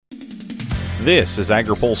This is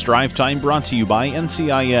AgriPulse Drive Time, brought to you by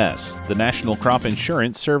NCIS, the National Crop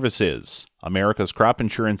Insurance Services. America's crop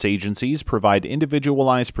insurance agencies provide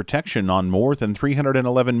individualized protection on more than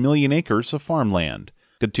 311 million acres of farmland.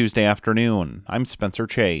 Good Tuesday afternoon. I'm Spencer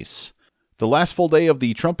Chase. The last full day of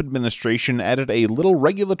the Trump administration added a little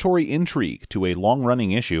regulatory intrigue to a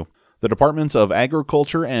long-running issue. The Departments of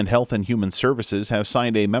Agriculture and Health and Human Services have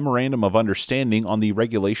signed a Memorandum of Understanding on the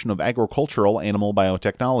regulation of agricultural animal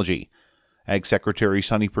biotechnology. Ag Secretary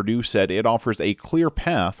Sonny Perdue said it offers a clear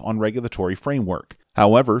path on regulatory framework.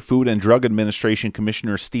 However, Food and Drug Administration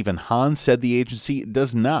Commissioner Stephen Hahn said the agency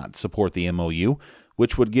does not support the MOU,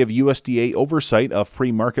 which would give USDA oversight of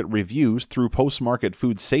pre-market reviews through post-market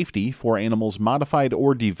food safety for animals modified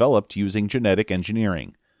or developed using genetic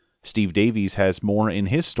engineering. Steve Davies has more in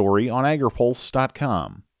his story on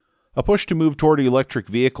agripulse.com. A push to move toward electric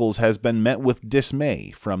vehicles has been met with dismay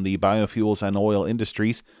from the biofuels and oil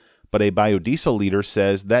industries, but a biodiesel leader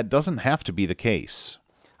says that doesn't have to be the case.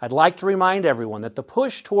 I'd like to remind everyone that the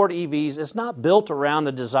push toward EVs is not built around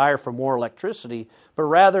the desire for more electricity, but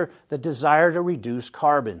rather the desire to reduce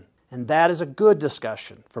carbon. And that is a good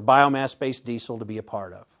discussion for biomass-based diesel to be a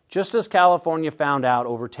part of. Just as California found out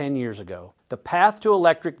over 10 years ago, the path to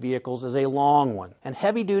electric vehicles is a long one, and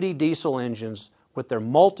heavy-duty diesel engines with their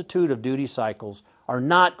multitude of duty cycles are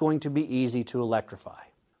not going to be easy to electrify.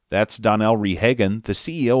 That's Donnell Rehagen, the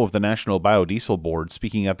CEO of the National Biodiesel Board,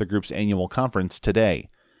 speaking at the group's annual conference today.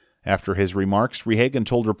 After his remarks, Rehagen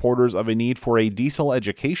told reporters of a need for a diesel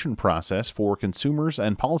education process for consumers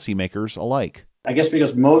and policymakers alike. I guess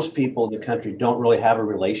because most people in the country don't really have a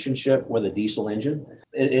relationship with a diesel engine,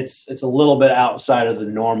 it's a little bit outside of the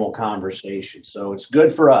normal conversation. So it's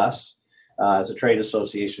good for us as a trade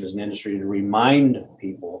association, as an industry, to remind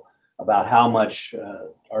people about how much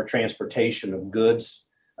our transportation of goods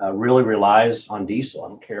really relies on diesel. I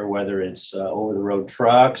don't care whether it's over-the-road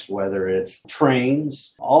trucks, whether it's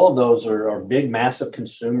trains. All of those are big, massive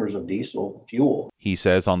consumers of diesel fuel. He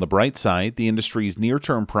says on the bright side, the industry's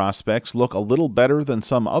near-term prospects look a little better than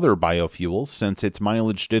some other biofuels since its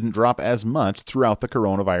mileage didn't drop as much throughout the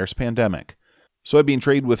coronavirus pandemic. Soybean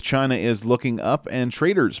trade with China is looking up, and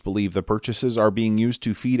traders believe the purchases are being used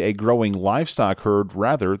to feed a growing livestock herd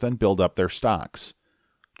rather than build up their stocks.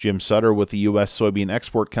 Jim Sutter with the U.S. Soybean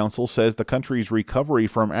Export Council says the country's recovery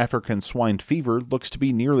from African swine fever looks to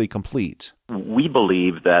be nearly complete. We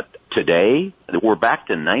believe that today we're back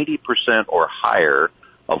to 90% or higher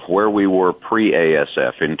of where we were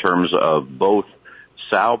pre-ASF in terms of both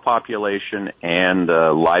sow population and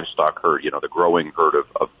livestock herd, the growing herd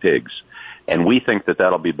of pigs. And we think that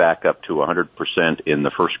that'll be back up to 100% in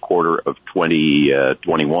the first quarter of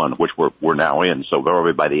 2021, which we're now in. So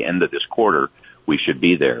probably by the end of this quarter, we should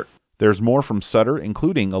be there. There's more from Sutter,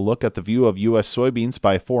 including a look at the view of U.S. soybeans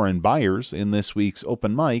by foreign buyers in this week's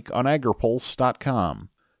Open Mic on agripulse.com.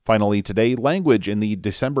 Finally today, language in the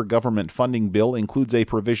December government funding bill includes a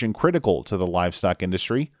provision critical to the livestock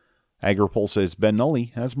industry. AgriPulse's Ben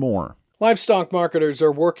Nulley has more. Livestock marketers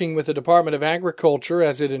are working with the Department of Agriculture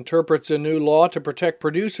as it interprets a new law to protect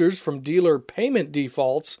producers from dealer payment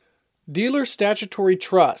defaults. Dealer Statutory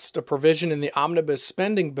Trust, a provision in the Omnibus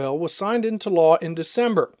Spending Bill, was signed into law in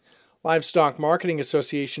December. Livestock Marketing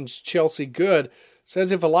Association's Chelsea Good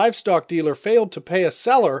says if a livestock dealer failed to pay a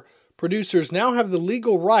seller, producers now have the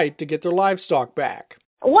legal right to get their livestock back.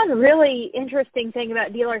 One really interesting thing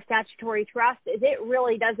about Dealer Statutory Trust is it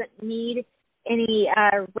really doesn't need any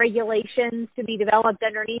regulations to be developed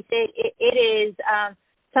underneath it. It is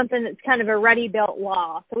something that's kind of a ready-built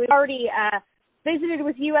law. So we've already visited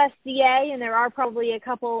with USDA, and there are probably a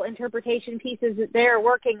couple interpretation pieces that they're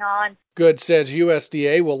working on. Good says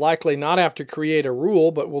USDA will likely not have to create a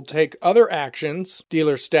rule, but will take other actions.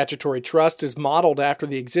 Dealer Statutory Trust is modeled after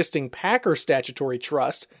the existing Packer Statutory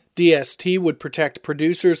Trust. DST would protect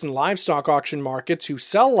producers in livestock auction markets who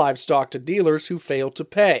sell livestock to dealers who fail to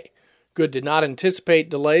pay. Good did not anticipate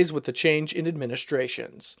delays with the change in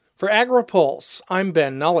administrations. For AgriPulse, I'm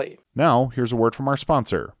Ben Nulley. Now, here's a word from our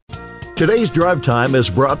sponsor. Today's Drive Time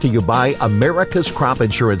is brought to you by America's crop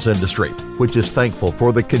insurance industry, which is thankful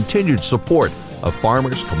for the continued support of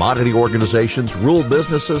farmers, commodity organizations, rural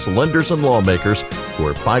businesses, lenders, and lawmakers who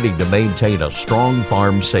are fighting to maintain a strong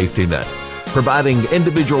farm safety net. Providing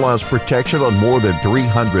individualized protection on more than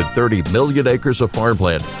 330 million acres of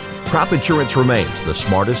farmland, crop insurance remains the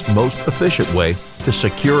smartest, most efficient way to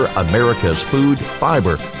secure America's food,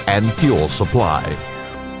 fiber, and fuel supply.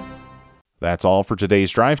 That's all for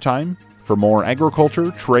today's Drive Time. For more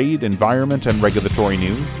agriculture, trade, environment, and regulatory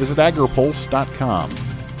news, visit agripulse.com.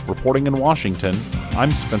 Reporting in Washington,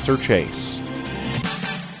 I'm Spencer Chase.